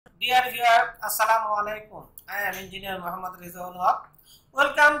Dear viewer, Assalamu alaikum. I am Engineer Muhammad Rizal Haq.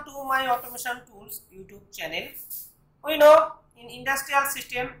 Welcome to my Automation Tools YouTube channel. We know in industrial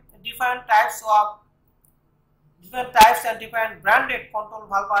system different types and different branded control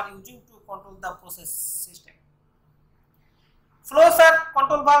valve are using to control the process system. Flowserve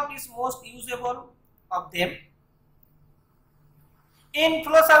control valve is most usable of them. In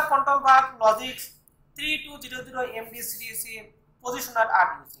Flowserve control valve logics, 3200 MD series positioner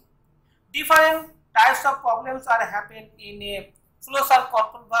are using. Different types of problems are happening in a Flowserve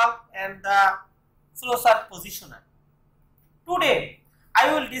control valve and the Flowserve positioner. Today,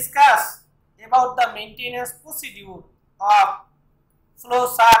 I will discuss about the maintenance procedure of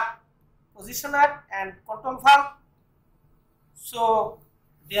Flowserve positioner and control valve. So,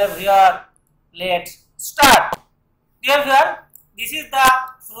 dear viewer, let's start. Dear viewer, this is the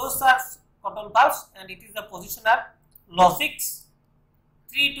Flowserve control valves and it is the positioner logics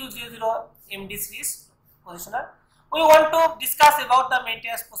 3200 MD series positioner. We want to discuss about the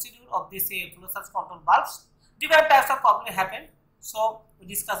maintenance procedure of this Flowserve control valves. Different types of problems happen, so we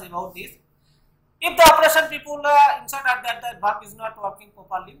discuss about this. If the operation people insert that the valve is not working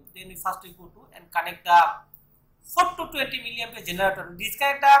properly, then we first go to and connect the 4 to 20 milliampere generator.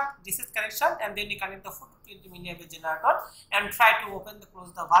 Disconnect this is connection, and then we connect the 4 to 20 milliampere generator and try to open the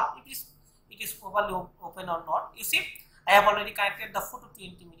close the valve. It is properly open or not. You see, I have already connected the 4 to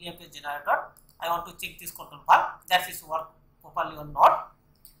 20 milliampere generator. I want to check this control valve that is work properly or not.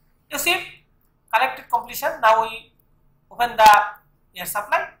 You see, connected completion. Now we open the air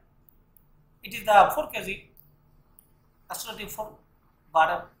supply. It is the 4 kg oscillating 4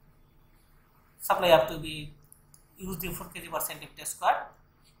 bar supply have to be use the 4 kg per centimeter square.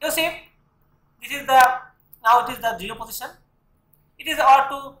 You see, this is the now it is the 0 position. It is air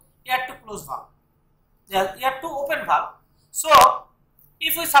to close valve. Air to open valve. So,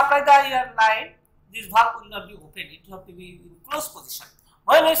 if we supply the air line, this valve will not be open. It will have to be in close position.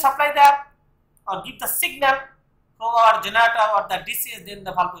 When we supply that or give the signal from our generator or the DCS, then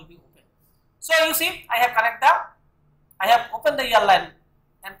the valve will be open. So, you see, I have opened the air line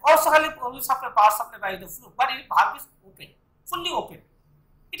and also only supply power supply by the fluid, but the valve is open, fully open.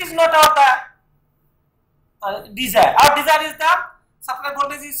 It is not our desire. Our desire is the supply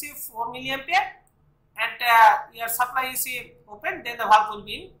voltage is 4 milliampere and your supply is open, then the valve will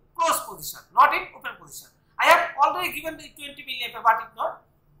be in close position, not in open position. I have already given the 20 milliampere, but it not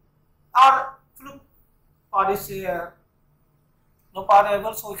our fluid or is no power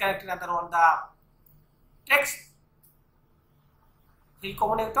available, so we connect another one the text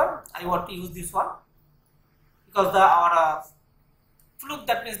recombinator. I want to use this one because our fluid,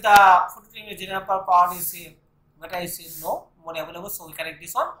 that means the fluid generator power is battery is no more available, so we connect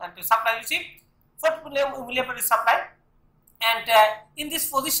this one and to supply you see 4 milliampere is supply, and in this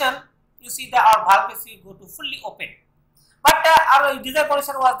position you see that our valve is go to fully open, but our desired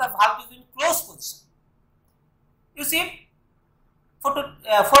condition was the valve is in close position. You see 4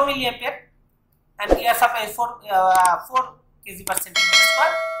 milliampere and air supply is 4 kg per centimeter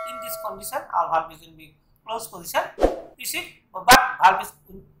square. In this condition our valve is in be close position, you see, but valve is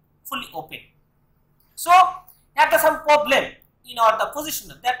fully open. So here there is some problem in our the position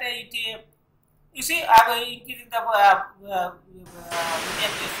that it you see I am increasing the milliampere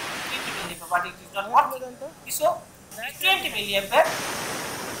 20 milliampere, but it is not working. So 20 milliampere,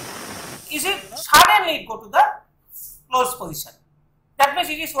 you see, suddenly it go to the close position. That means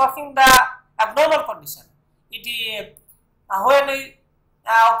it is working the abnormal condition. It when we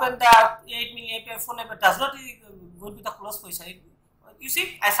open the 8 milliampere 4 milliampere does not go to the close position. You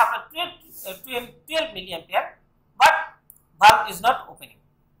see, I supply 12 milliampere, but valve is not opening.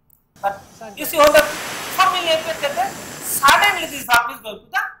 But you see, on the 4 milliampere, suddenly this valve is going to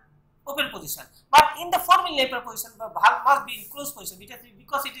the open position. But in the 4 milliampere position, the valve must be in close position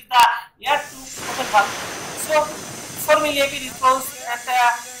because it is the air to open valve. So 4 milliampere is closed, and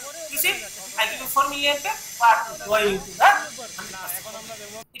you see, I give you 4 milliampere, but going to the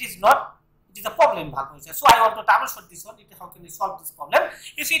 100%. It is not. It is a problem valve position. So I want to troubleshoot this one. How can we solve this problem?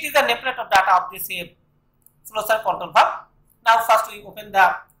 You see, it is the nameplate of data of this Flowserve control valve. Now first we open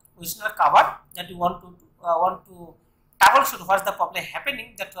the positioner cover that we want to troubleshoot what's the problem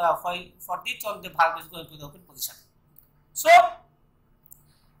happening, that for this one the valve is going to the open position. So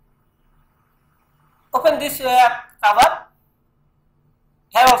open this cover.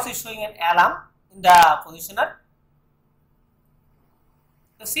 Here also is showing an alarm in the positioner.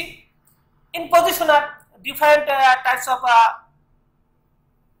 You see, in positioner different types of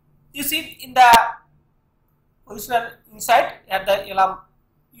you see in the positioner inside at the alarm,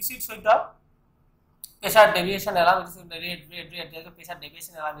 you see showing the pressure deviation alarm. It is red. The pressure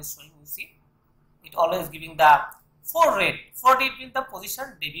deviation alarm is showing. You see, it always giving the 4 red. 4 red means the position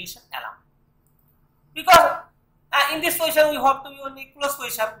deviation alarm. Because in this position we have to be on a close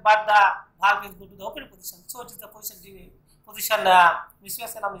position, but the valve is go to the open position. So it is the position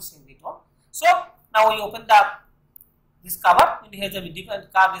mismatch alarm is showing it on. So now we open this cover. It has a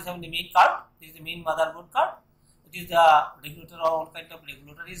different card. This is the main card. This is the main motherboard card. It is the regulator, all kind of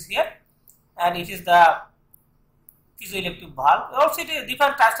regulator is here, and it is the piezoelectric valve. Also, it is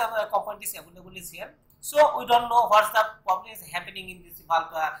different types of components available is here. So we don't know what's the problem is happening in this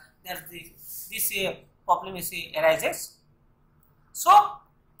valve. This problem is arises. So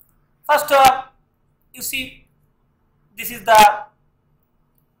first, you see, this is the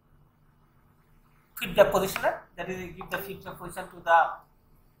feedback positioner. That is, give the feedback position to the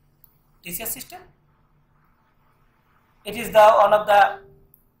TCS system. It is the one of the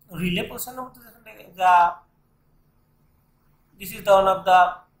relay position of this is the one of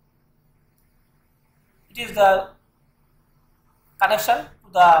the, it is the connection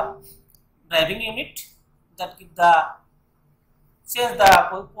to the driving unit that give the change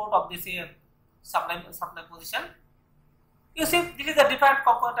the port of this supply position. You see, this is the different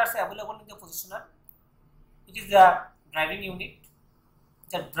components available in the positioner. It is the driving unit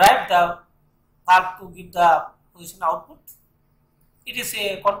that drive the valve to give the position output. It is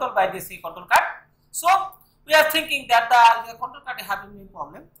controlled by this control card. So we are thinking that the control card is having a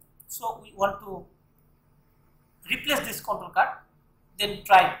problem. So we want to replace this control card, then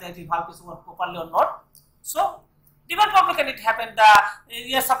try that the valve is work properly or not. So different problem can it happen.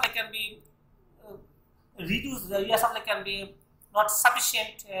 The air supply can be reduced. The air supply can be not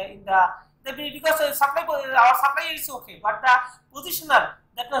sufficient in because our supply is okay, but the positioner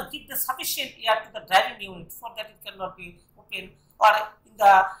that must give the sufficient air to the driving unit. For that, it cannot be open, or in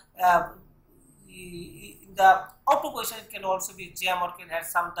the auto position it can also be jam, or can have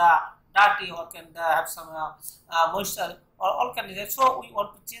some dirty, or can have some moisture, or all can be there. So we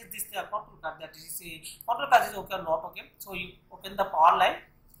want to change this control card. That is control card is okay or not okay. So you open the power line.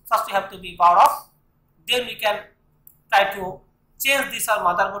 First we have to be power off. Then we can try to change this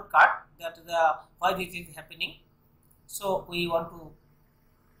motherboard card. That why this is happening. So we are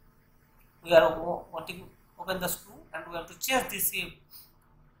wanting to open the screw, and we have to change this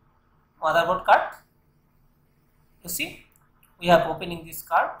motherboard card. You see, we have opening this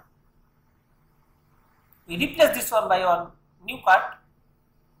card. We replace this one by one new card.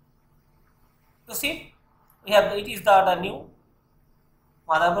 You see, we have it is the new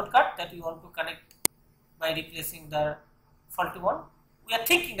motherboard card that we want to connect by replacing the faulty one. We are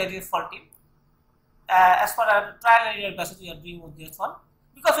thinking that it is faulty. As for our trial and error basis, we are doing with this one,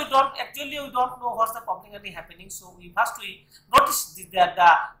 because we don't know what's the problem that is happening. So we first notice that the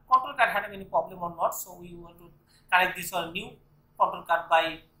control card had any problem or not. So we want to connect this one new control card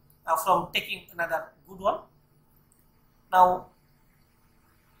by from taking another good one. Now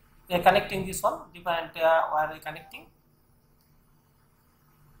we are connecting this one, different wire connecting.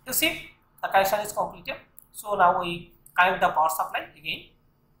 You see, the connection is completed. So now we connect the power supply again.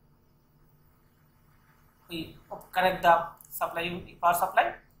 We connect the power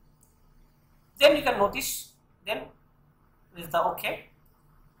supply. Then you can notice, then is the okay.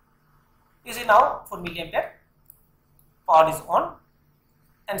 You see now 4 milliampere power is on,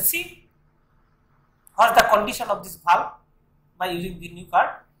 and see what is the condition of this valve by using the new card.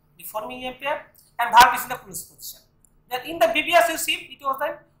 The 4 milliampere and valve is in the closed position. Then in the BBS you see it was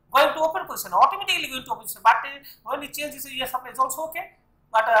then going to open position, automatically going to open position. But when you change this air supply is also okay.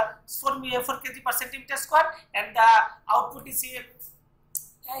 But 4 kg per centimeter square, and the output is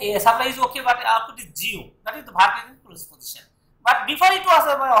supply is okay, but output is 0. That is the valve is in closed position. But before it was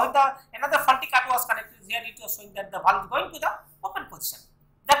when another faulty card was connected here, it was showing that the valve is going to the open position.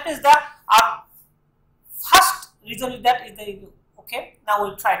 That means the first reason is that is the okay. Now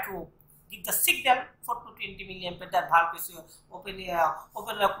we try to give the signal for 20 milliampere that valve is open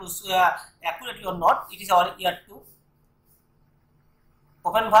or close accurately or not. It is our ear 2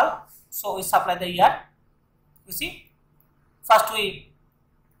 open valve. So we supply the ear. You see, first we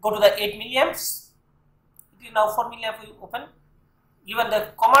go to the 8 milliamps. It is now 4 milliamp we open. Given the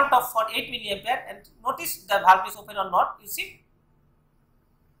command of for 8 milliampere, and notice the valve is open or not. You see,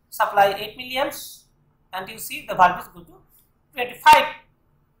 supply 8 milliamps, and you see the valve is go to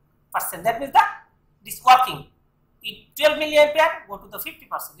 25%. That means that this working. It 12 milliampere go to the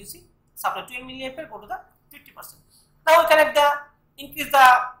 50%. You see, supply 12 milliampere go to the 50%. Now we connect the increase the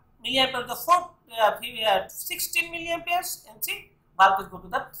milliampere to the 16 milliamperes, and see valve is go to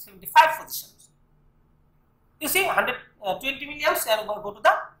the 75 position. You see 120 milliamps and go to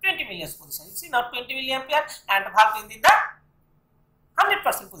the 20 milliamps position. You see now 20 milliampere and valve is in the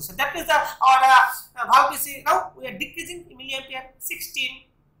 100% position. That is the our valve is now we are decreasing milliampere 16,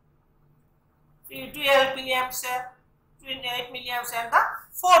 12 milliamps, 28 milliamps and the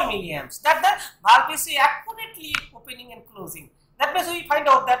 4 milliamps. That the valve is accurately opening and closing. That means we find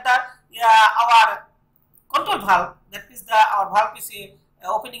out that the our control valve, that is the our valve is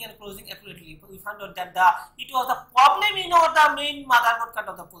opening and closing accurately. We found out that it was the problem in the main motherboard cut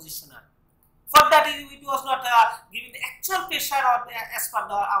of the positioner. For that it was not giving the actual pressure or as per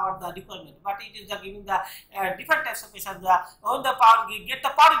our requirement, but it is giving the different types of pressure. When the power get the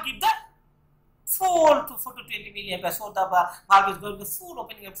power, give the full to 4 to 20 milliamperes, so the valve is going to full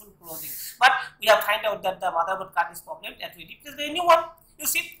opening and full closing. But we have find out that the motherboard cut is problem, that we replace the new one. You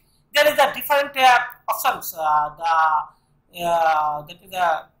see, there is a different options. That is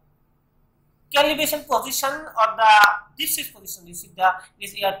the calibration position or the deep switch position. You see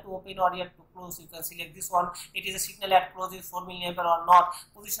this ear to open or ear to close. You can select this one. It is a signal at close is 4 milliampere or not.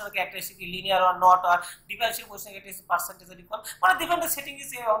 Positional characteristic linear or not, or differential position characteristic percentage or equal. But different setting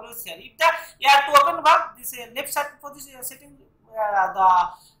is always here. If the ear to open valve, this left side position setting the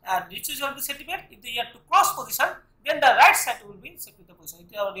deep switch will be set here. If the ear to close position, then the right side will be set with the position.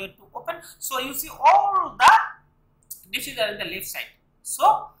 If you ear to open, so you see all the deep switch are in the left side.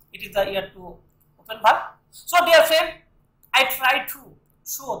 So it is the ear to open valve. So dear friend, I try to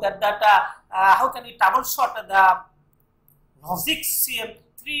show that how can we troubleshoot the Logic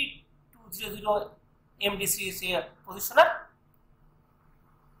CM3200 MD3 positioner.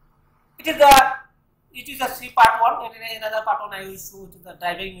 It is a SIPART one, and in another part one I will show the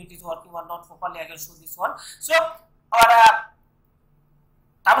driving unit is working or not properly. I can show this one. So our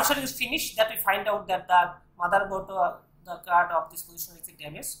troubleshooting is finished. That we find out that the motherboard the card of this position is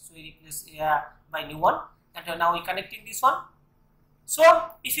damaged, so we replace by new one, and now we connecting this one. So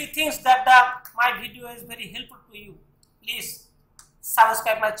if you think that my video is very helpful to you, please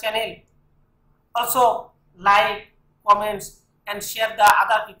subscribe my channel. Also like, comments and share the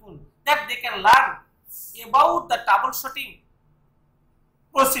other people, that they can learn about the troubleshooting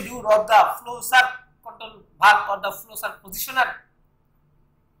procedure of the Flowserve control valve or the Flowserve positioner.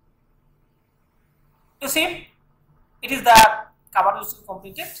 You see, it is the cover is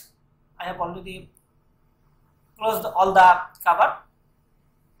completed. I have already closed all the cover.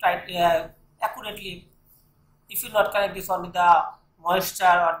 Try accurately. If you not connect this one with the moisture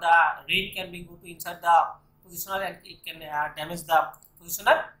or the rain can be go to inside the positioner and it can damage the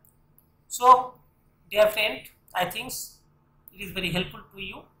positioner. So dear friend, I think it is very helpful to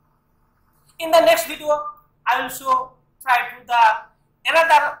you. In the next video, I will show try to the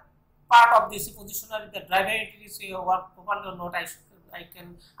another part of this positioner, the driver is work properly or not. I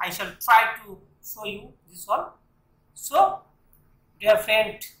shall try to show you this one. So dear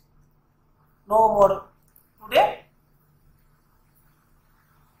friend, no more today.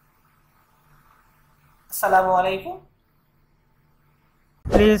 Assalamu alaikum.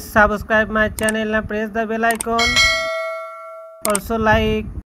 Please subscribe my channel and press the bell icon. Also like,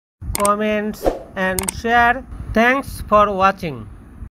 comments and share. Thanks for watching.